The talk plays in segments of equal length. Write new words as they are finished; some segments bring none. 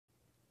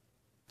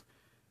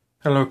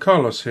Hello,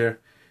 Carlos here.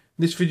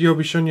 In this video I'll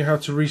be showing you how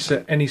to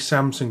reset any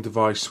Samsung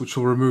device, which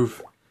will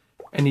remove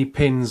any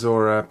pins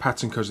or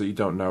pattern codes that you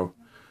don't know,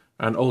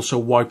 and also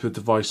wipe the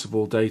device of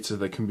all data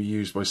that can be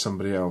used by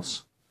somebody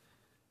else.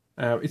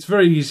 It's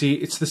very easy.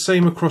 It's the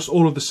same across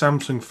all of the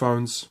Samsung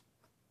phones.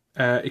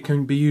 It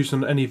can be used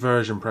on any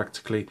version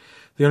practically.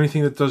 The only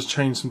thing that does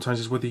change sometimes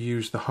is whether you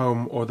use the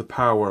home or the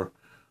power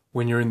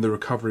when you're in the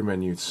recovery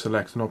menu to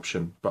select an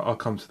option, but I'll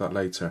come to that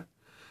later.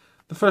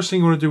 The first thing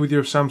you want to do with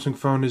your Samsung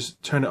phone is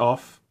turn it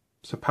off,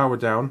 so power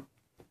down.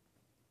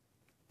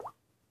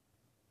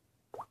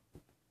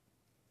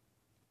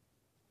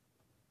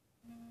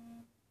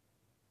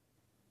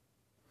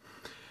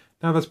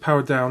 Now that's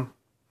powered down,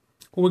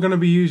 what we're going to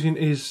be using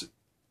is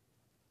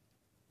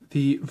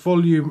the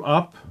volume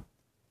up,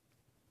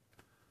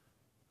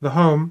 the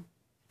home,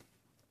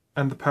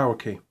 and the power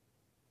key.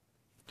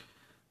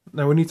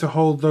 Now we need to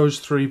hold those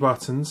three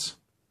buttons,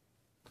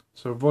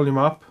 so volume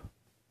up,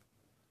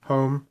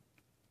 home,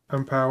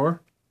 and power,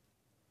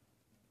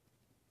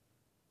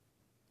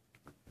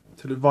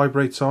 till it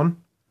vibrates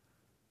on.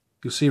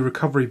 You'll see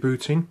recovery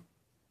booting.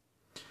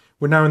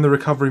 We're now in the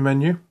recovery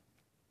menu.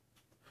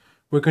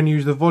 We're going to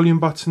use the volume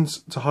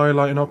buttons to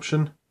highlight an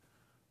option.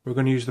 We're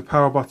going to use the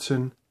power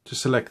button to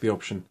select the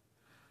option.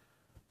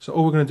 So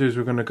all we're going to do is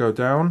we're going to go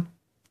down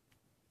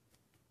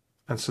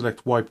and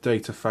select Wipe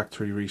Data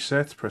Factory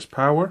Reset. Press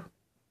power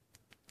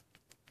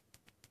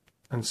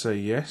and say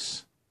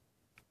yes.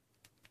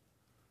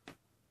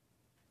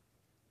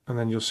 And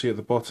then you'll see at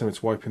the bottom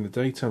it's wiping the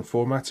data and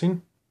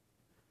formatting.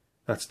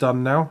 That's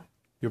done now.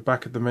 You're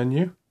back at the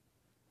menu.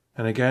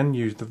 And again,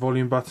 use the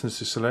volume buttons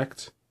to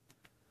select,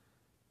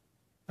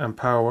 and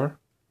power,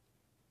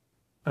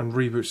 and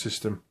reboot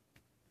system.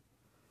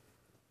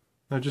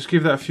 Now just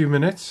give that a few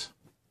minutes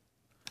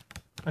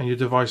and your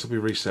device will be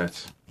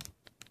reset.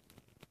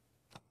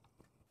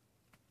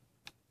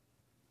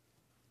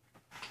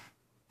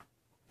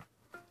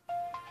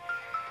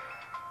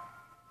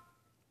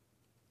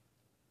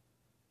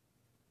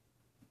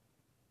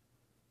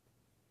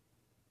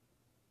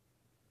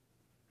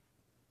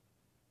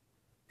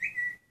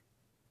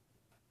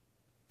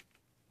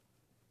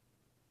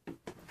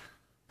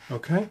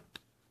 Okay,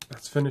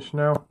 that's finished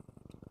now.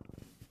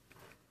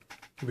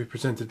 You'll be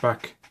presented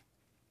back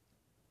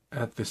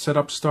at the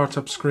setup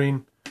startup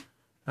screen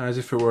as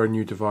if it were a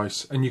new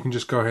device, and you can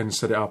just go ahead and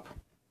set it up.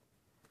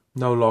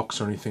 No locks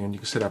or anything, and you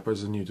can set it up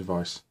as a new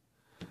device.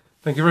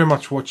 Thank you very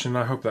much for watching.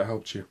 I hope that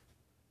helped you.